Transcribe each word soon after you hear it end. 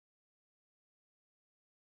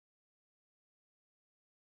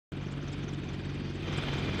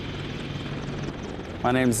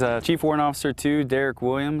My name's Chief Warrant Officer 2, Derek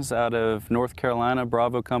Williams, out of North Carolina,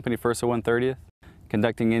 Bravo Company, 1st 130th,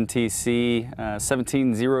 conducting NTC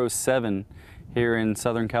 1707 here in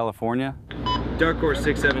Southern California. Dark Horse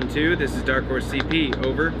 672, this is Dark Horse CP,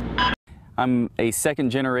 over. I'm a second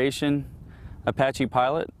generation Apache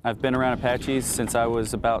pilot. I've been around Apaches since I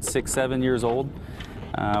was about 6-7 years old.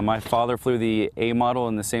 My father flew the A model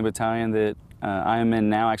in the same battalion that I am in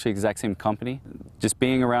now, actually exact same company. Just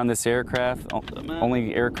being around this aircraft,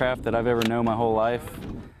 only aircraft that I've ever known my whole life,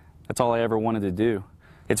 that's all I ever wanted to do.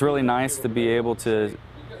 It's really nice to be able to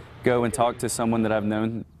go and talk to someone that I've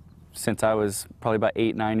known since I was probably about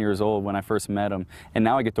 8-9 years old when I first met him, and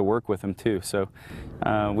now I get to work with him too. So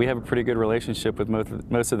we have a pretty good relationship with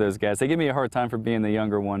most of those guys. They give me a hard time for being the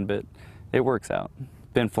younger one, but it works out.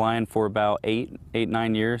 Been flying for about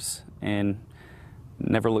 8-9 years and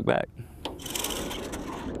never looked back.